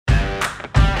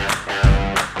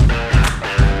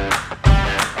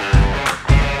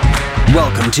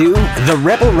Welcome to the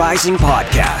Rebel Rising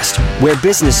Podcast, where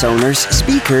business owners,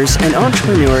 speakers, and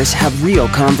entrepreneurs have real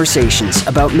conversations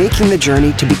about making the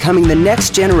journey to becoming the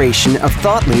next generation of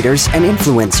thought leaders and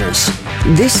influencers.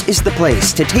 This is the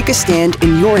place to take a stand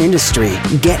in your industry,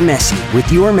 get messy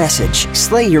with your message,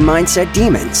 slay your mindset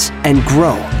demons, and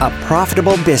grow a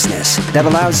profitable business that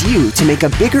allows you to make a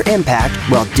bigger impact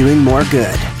while doing more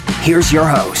good. Here's your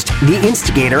host, the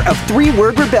instigator of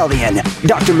Three-Word Rebellion,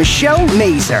 Dr. Michelle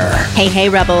Mazer. Hey,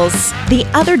 Rebels. The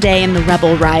other day in the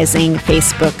Rebel Rising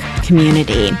Facebook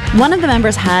community, one of the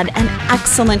members had an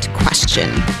excellent question.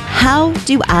 How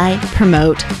do I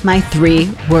promote my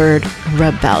three-word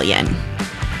rebellion?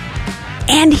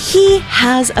 And he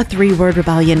has a three-word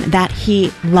rebellion that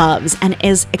he loves and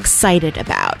is excited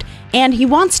about. And he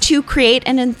wants to create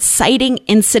an inciting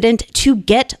incident to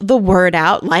get the word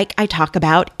out, like I talk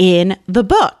about in the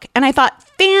book. And I thought,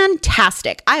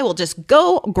 fantastic. I will just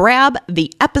go grab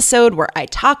the episode where I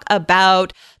talk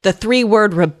about the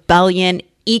three-word rebellion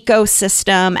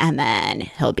ecosystem, and then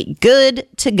he'll be good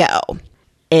to go.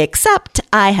 Except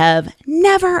I have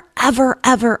never, ever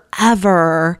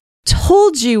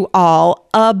told you all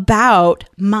about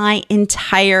my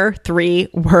entire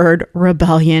three-word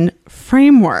rebellion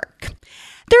framework.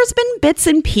 There's been bits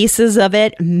and pieces of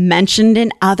it mentioned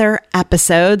in other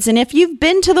episodes, and if you've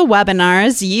been to the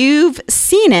webinars, you've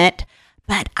seen it,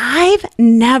 but I've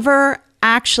never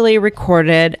actually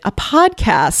recorded a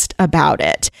podcast about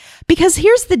it. Because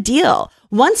here's the deal.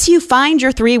 Once you find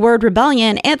your three-word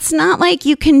rebellion, it's not like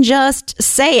you can just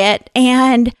say it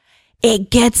and it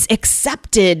gets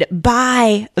accepted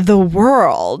by the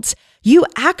world. You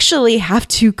actually have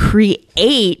to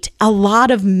create a lot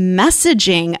of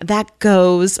messaging that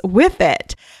goes with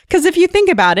it. Because if you think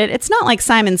about it, it's not like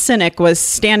Simon Sinek was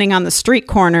standing on the street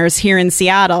corners here in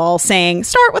Seattle saying,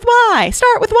 start with why,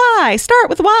 start with why, start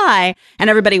with why, and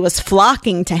everybody was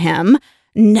flocking to him.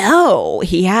 No,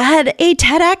 he had a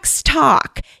TEDx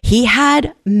talk. He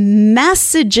had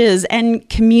messages and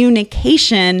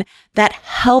communication that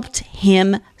helped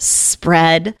him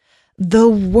spread the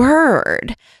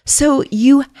word. So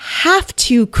you have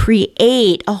to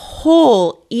create a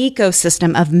whole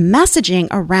ecosystem of messaging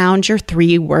around your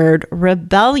three-word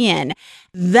rebellion.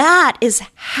 That is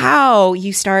how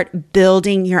you start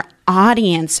building your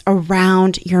audience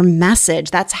around your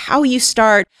message. That's how you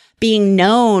start being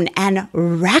known and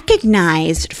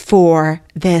recognized for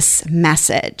this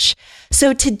message.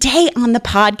 So today on the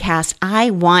podcast,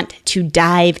 I want to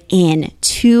dive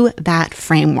into that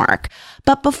framework.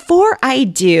 But before I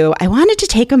do, I wanted to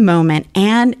take a moment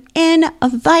and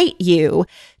invite you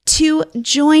to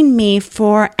join me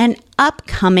for an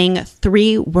upcoming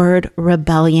three-word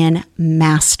rebellion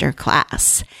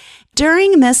masterclass.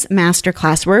 During this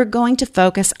masterclass, we're going to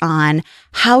focus on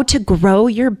how to grow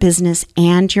your business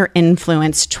and your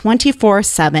influence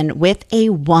 24/7 with a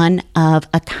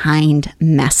one-of-a-kind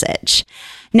message.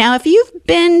 Now, if you've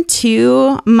been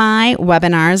to my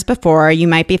webinars before, you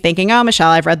might be thinking, oh,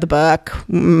 Michelle, I've read the book.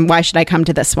 Why should I come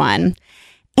to this one?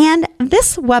 And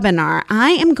this webinar,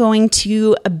 I am going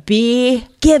to be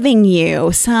giving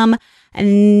you some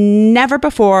never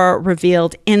before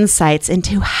revealed insights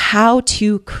into how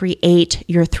to create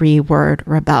your three-word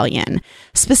rebellion.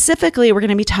 Specifically, we're going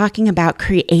to be talking about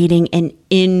creating an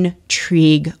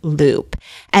intrigue loop.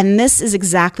 And this is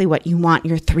exactly what you want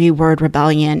your three-word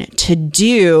rebellion to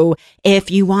do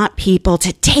if you want people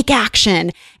to take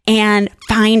action and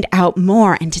find out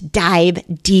more and to dive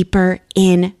deeper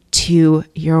into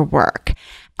your work.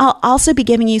 I'll also be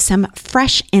giving you some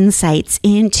fresh insights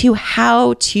into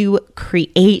how to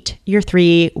create your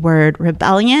three-word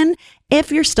rebellion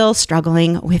if you're still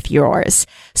struggling with yours.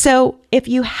 So if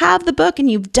you have the book and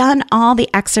you've done all the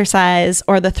exercise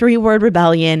or the three-word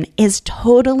rebellion is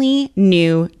totally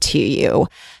new to you,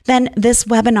 then this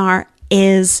webinar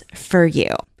is for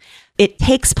you. It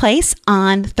takes place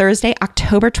on Thursday,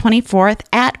 October 24th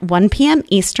at 1 p.m.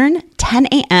 Eastern, 10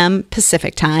 a.m.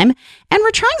 Pacific time. And we're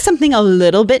trying something a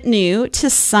little bit new to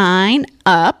sign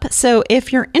up. So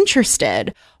if you're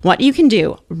interested, what you can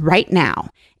do right now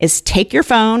is take your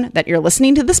phone that you're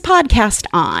listening to this podcast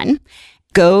on,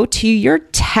 go to your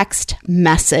text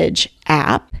message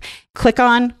app, click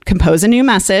on Compose a New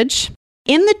Message.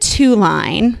 In the to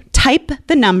line, type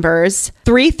the numbers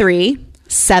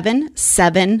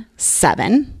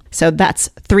 33777. So that's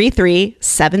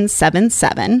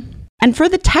 33777. And for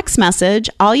the text message,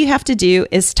 all you have to do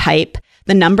is type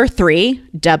the number 3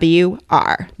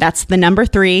 WR. That's the number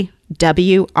 3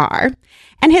 WR.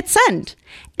 And hit send.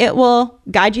 It will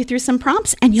guide you through some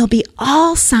prompts and you'll be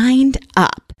all signed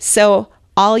up. So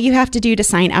All you have to do to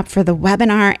sign up for the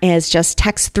webinar is just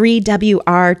text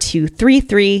 3WR to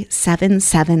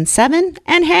 33777.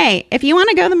 And hey, if you want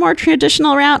to go the more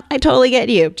traditional route, I totally get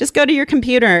you. Just go to your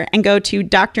computer and go to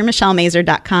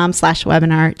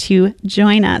drmichellemazur.com/webinar to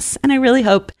join us. And I really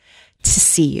hope to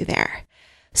see you there.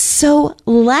 So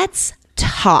let's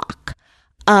talk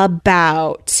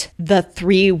about the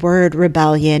 3-word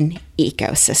rebellion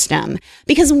ecosystem.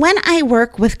 Because when I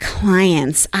work with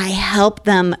clients, I help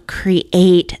them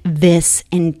create this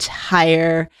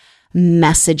entire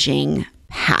messaging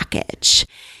package.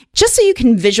 Just so you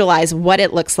can visualize what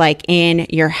it looks like in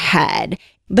your head,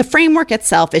 the framework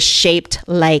itself is shaped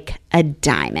like a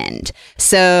diamond.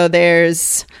 So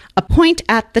there's a point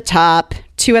at the top,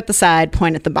 2 at the side,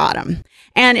 point at the bottom.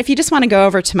 And if you just want to go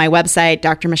over to my website,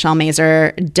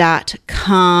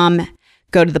 drmichellemazur.com,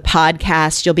 go to the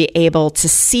podcast, you'll be able to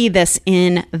see this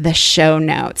in the show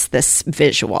notes, this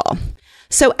visual.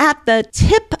 So at the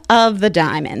tip of the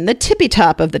diamond, the tippy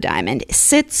top of the diamond,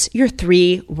 sits your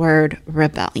 3-word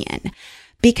rebellion.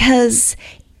 Because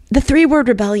the 3-word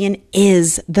rebellion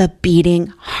is the beating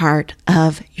heart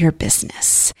of your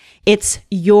business. It's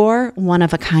your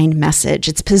one-of-a-kind message.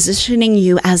 It's positioning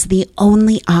you as the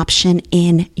only option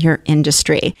in your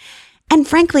industry. And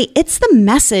frankly, it's the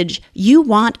message you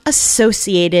want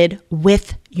associated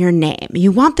with your name.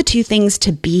 You want the two things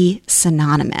to be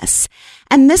synonymous.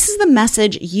 And this is the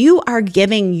message you are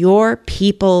giving your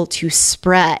people to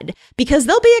spread, because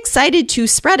they'll be excited to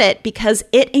spread it because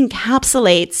it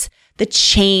encapsulates the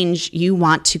change you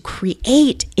want to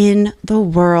create in the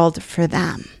world for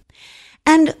them.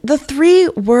 And the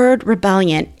 3-word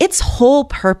rebellion, its whole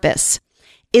purpose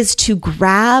is to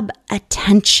grab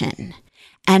attention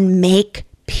and make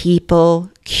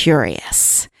people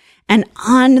curious. And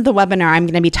on the webinar, I'm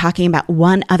going to be talking about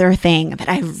one other thing that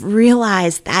I've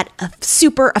realized that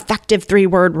super effective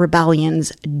 3-word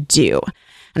rebellions do.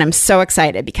 And I'm so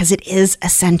excited because it is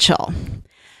essential.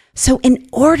 So in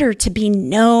order to be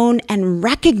known and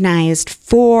recognized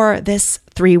for this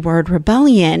 3-word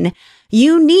rebellion,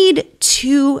 you need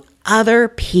 2 other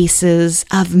pieces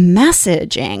of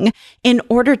messaging in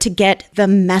order to get the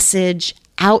message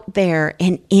out there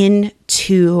and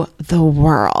into the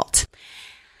world.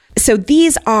 So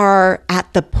these are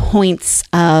at the points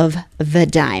of the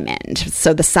diamond.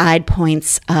 So the side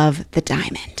points of the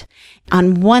diamond.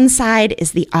 On one side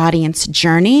is the audience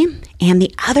journey, and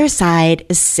the other side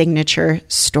is signature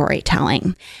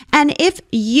storytelling. And if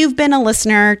you've been a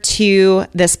listener to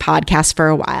this podcast for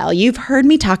a while, you've heard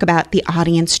me talk about the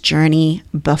audience journey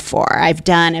before. I've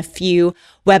done a few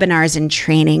webinars and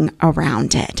training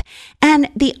around it. And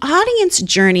the audience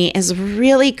journey is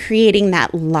really creating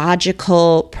that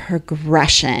logical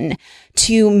progression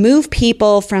to move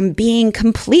people from being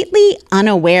completely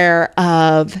unaware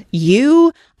of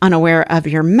you, unaware of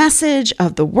your message,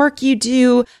 of the work you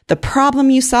do, the problem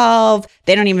you solve.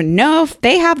 They don't even know if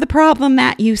they have the problem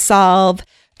that you solve,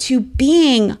 to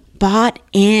being bought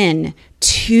in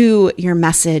to your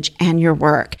message and your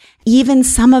work. Even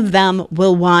some of them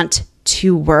will want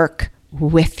to work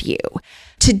with you.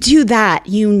 To do that,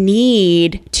 you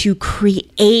need to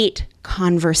create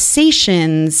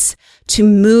conversations to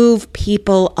move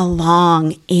people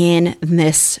along in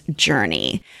this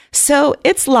journey. So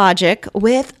it's logic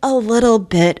with a little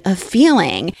bit of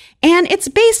feeling. And it's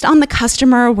based on the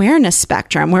customer awareness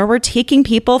spectrum, where we're taking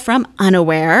people from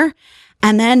unaware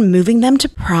and then moving them to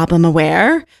problem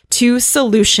aware, to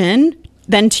solution,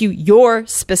 then to your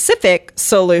specific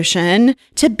solution,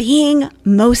 to being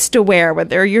most aware,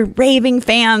 whether you're raving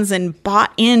fans and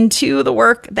bought into the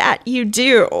work that you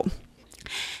do.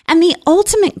 And the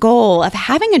ultimate goal of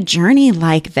having a journey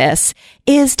like this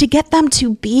is to get them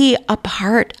to be a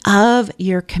part of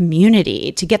your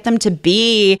community, to get them to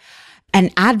be an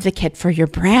advocate for your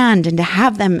brand, and to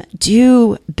have them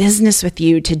do business with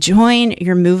you, to join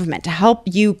your movement, to help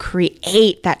you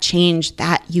create that change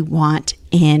that you want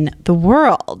in the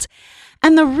world.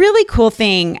 And the really cool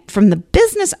thing from the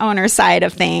business owner side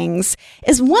of things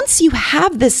is once you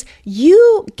have this,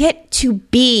 you get to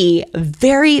be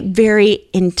very, very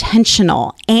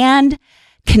intentional and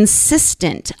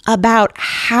consistent about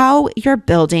how you're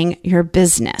building your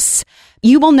business.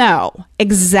 You will know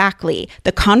exactly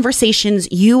the conversations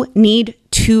you need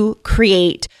to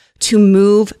create to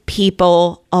move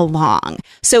people along.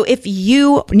 So if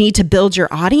you need to build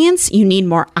your audience, you need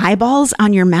more eyeballs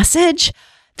on your message,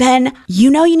 then you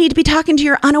know you need to be talking to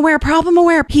your unaware, problem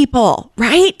aware people,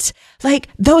 right? Like,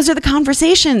 those are the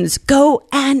conversations. Go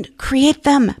and create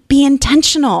them. Be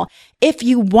intentional. If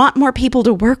you want more people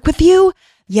to work with you,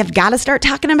 you've got to start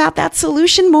talking about that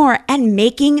solution more and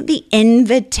making the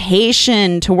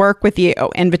invitation to work with you.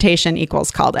 Invitation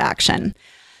equals call to action.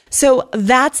 So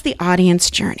that's the audience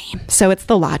journey. So it's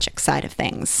the logic side of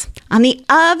things. On the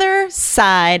other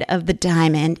side of the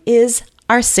diamond is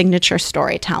our signature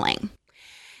storytelling.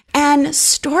 And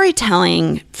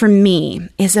storytelling for me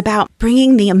is about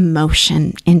bringing the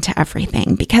emotion into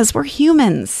everything because we're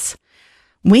humans.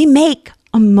 We make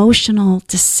emotional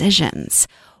decisions.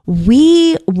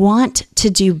 We want to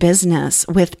do business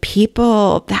with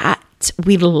people that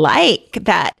we like,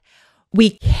 that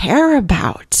we care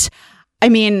about. I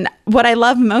mean, what I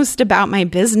love most about my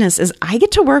business is I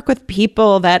get to work with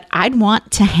people that I'd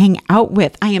want to hang out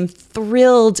with. I am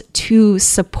thrilled to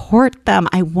support them.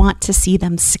 I want to see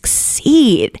them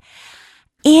succeed.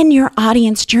 In your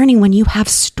audience journey, when you have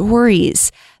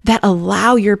stories that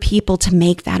allow your people to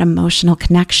make that emotional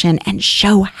connection and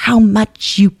show how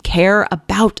much you care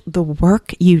about the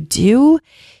work you do,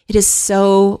 it is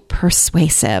so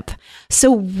persuasive.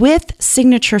 So with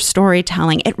signature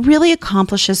storytelling, it really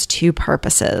accomplishes two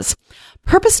purposes.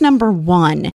 Purpose number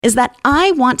one is that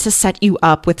I want to set you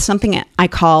up with something I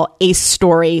call a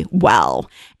story well.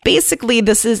 Basically,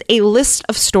 this is a list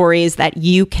of stories that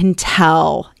you can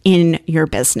tell in your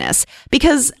business,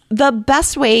 because the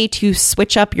best way to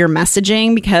switch up your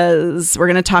messaging, because we're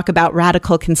going to talk about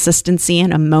radical consistency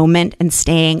in a moment and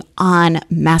staying on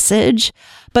message,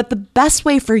 but the best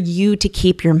way for you to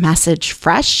keep your message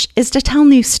fresh is to tell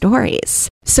new stories.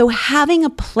 So having a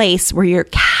place where you're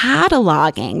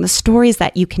cataloging the stories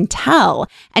that you can tell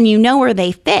and you know where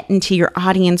they fit into your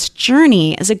audience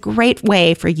journey is a great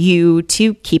way for you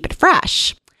to keep it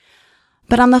fresh.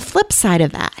 But on the flip side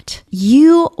of that,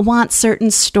 you want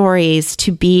certain stories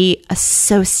to be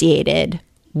associated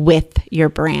with your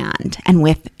brand and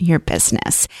with your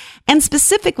business. And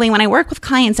specifically, when I work with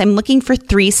clients, I'm looking for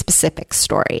 3 specific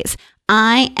stories.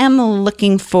 I am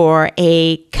looking for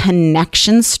a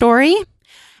connection story.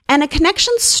 And a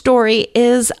connection story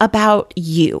is about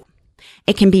you.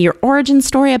 It can be your origin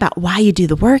story about why you do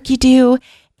the work you do.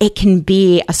 It can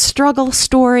be a struggle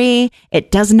story.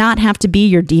 It does not have to be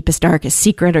your deepest, darkest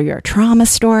secret or your trauma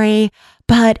story,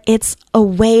 but it's a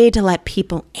way to let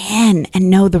people in and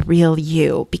know the real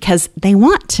you because they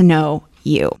want to know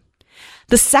you.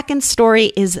 The second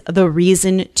story is the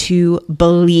reason to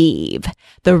believe.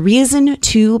 The reason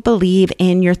to believe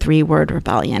in your 3-word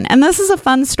rebellion. And this is a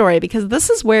fun story because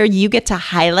this is where you get to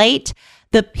highlight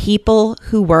the people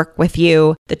who work with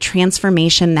you, the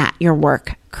transformation that your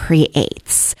work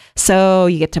creates. So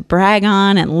you get to brag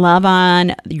on and love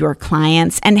on your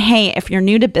clients. And hey, if you're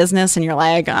new to business and you're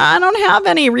like, I don't have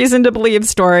any reason to believe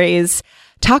stories,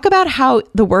 talk about how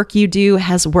the work you do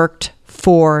has worked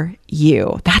for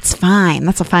you. That's fine.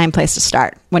 That's a fine place to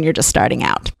start when you're just starting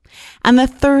out. And the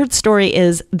third story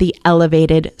is the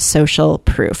elevated social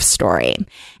proof story.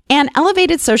 And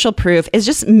elevated social proof is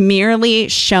just merely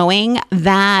showing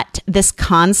that this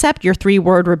concept, your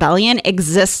 3-word rebellion,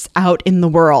 exists out in the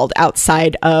world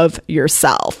outside of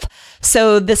yourself.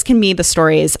 So this can be the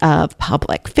stories of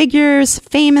public figures,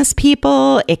 famous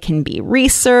people. It can be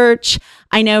research.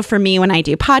 I know for me, when I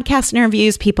do podcast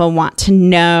interviews, people want to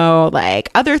know like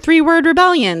other 3-word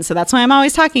rebellions. So that's why I'm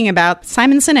always talking about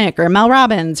Simon Sinek or Mel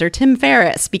Robbins or Tim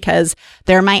Ferriss, because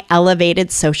they're my elevated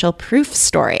social proof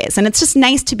stories. And it's just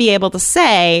nice to be able to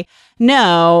say,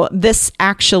 no, this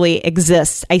actually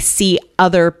exists. I see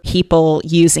other people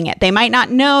using it. They might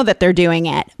not know that they're doing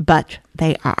it, but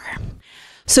they are.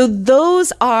 So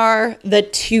those are the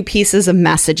 2 pieces of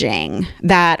messaging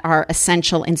that are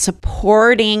essential in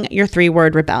supporting your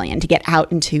 3-word rebellion to get out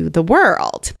into the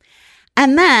world.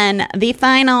 And then the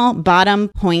final bottom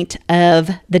point of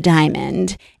the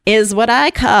diamond is what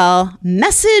I call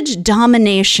message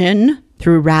domination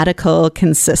through radical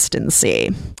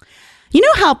consistency. You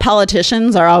know how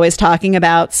politicians are always talking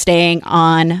about staying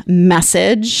on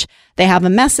message? They have a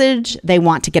message, they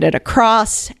want to get it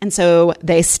across, and so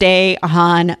they stay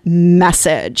on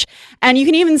message. And you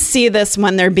can even see this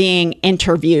when they're being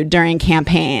interviewed during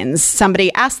campaigns.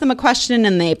 Somebody asks them a question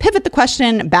and they pivot the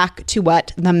question back to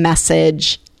what the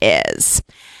message is.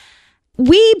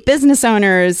 We business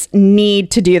owners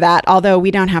need to do that, although we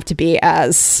don't have to be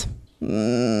as,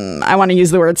 I want to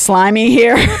use the word slimy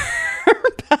here.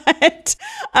 But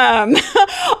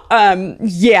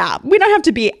yeah, we don't have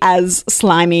to be as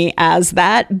slimy as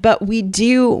that, but we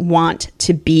do want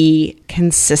to be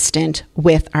consistent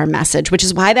with our message, which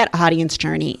is why that audience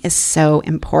journey is so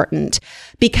important.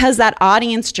 Because that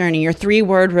audience journey, your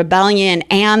 3-word rebellion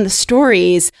and the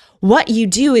stories, what you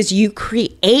do is you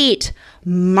create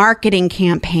marketing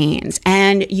campaigns,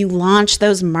 and you launch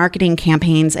those marketing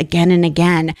campaigns again and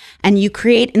again, and you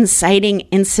create inciting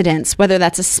incidents, whether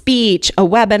that's a speech, a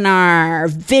webinar,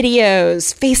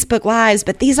 videos, Facebook Lives,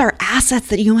 but these are assets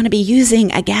that you want to be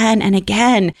using again and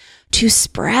again to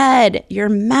spread your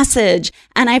message.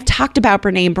 And I've talked about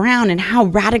Brené Brown and how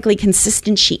radically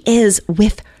consistent she is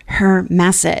with her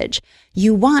message.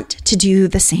 You want to do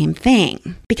the same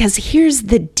thing, because here's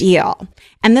the deal.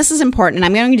 And this is important.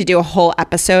 I'm going to do a whole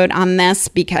episode on this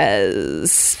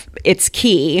because it's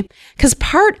key. Because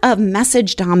part of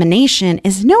message domination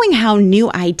is knowing how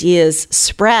new ideas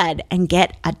spread and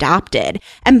get adopted.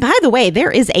 And by the way,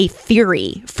 there is a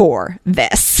theory for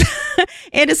this.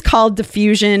 It is called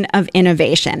diffusion of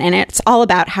innovation, and it's all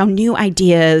about how new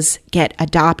ideas get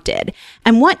adopted.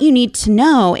 And what you need to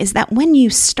know is that when you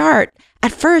start,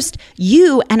 at first,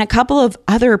 you and a couple of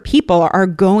other people are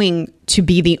going to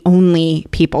be the only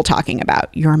people talking about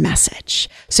your message.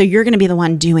 So you're going to be the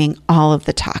one doing all of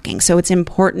the talking. So it's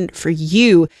important for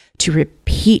you to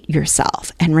repeat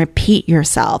yourself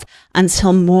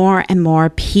until more and more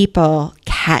people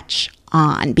catch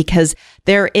on, because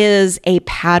there is a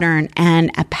pattern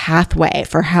and a pathway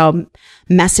for how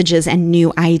messages and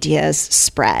new ideas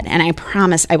spread. And I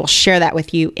promise I will share that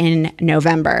with you in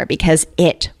November, because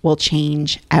it will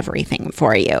change everything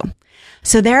for you.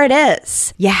 So there it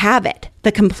is. You have it.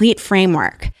 The complete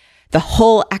framework, the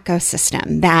whole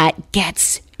ecosystem that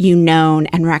gets you known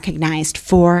and recognized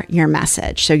for your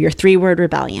message. So your 3-word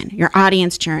rebellion, your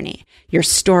audience journey, your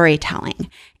storytelling,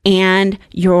 and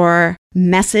your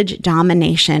message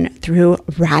domination through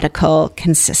radical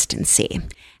consistency.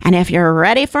 And if you're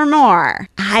ready for more,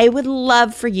 I would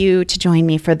love for you to join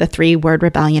me for the 3-Word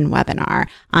Rebellion webinar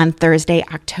on Thursday,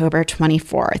 October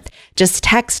 24th. Just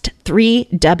text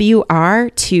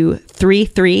 3WR to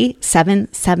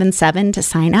 33777 to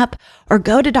sign up, or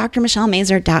go to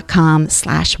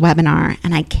drmichellemazur.com/webinar.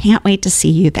 And I can't wait to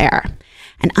see you there.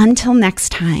 And until next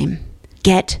time,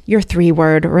 get your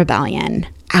 3-word rebellion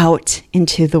out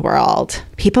into the world.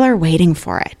 People are waiting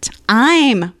for it.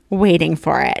 I'm waiting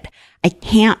for it. I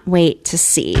can't wait to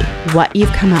see what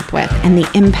you've come up with and the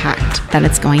impact that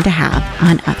it's going to have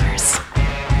on others.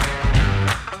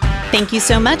 Thank you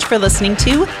so much for listening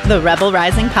to the Rebel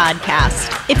Rising podcast.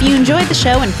 If you enjoyed the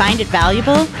show and find it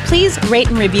valuable, please rate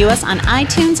and review us on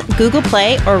iTunes, Google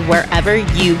Play, or wherever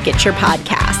you get your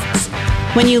podcasts.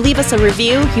 When you leave us a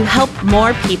review, you help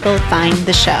more people find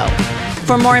the show.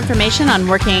 For more information on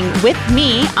working with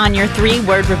me on your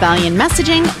 3-word rebellion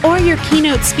messaging or your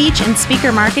keynote speech and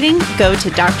speaker marketing, go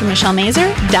to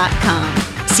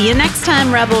drmichellemazur.com. See you next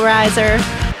time, Rebel Riser.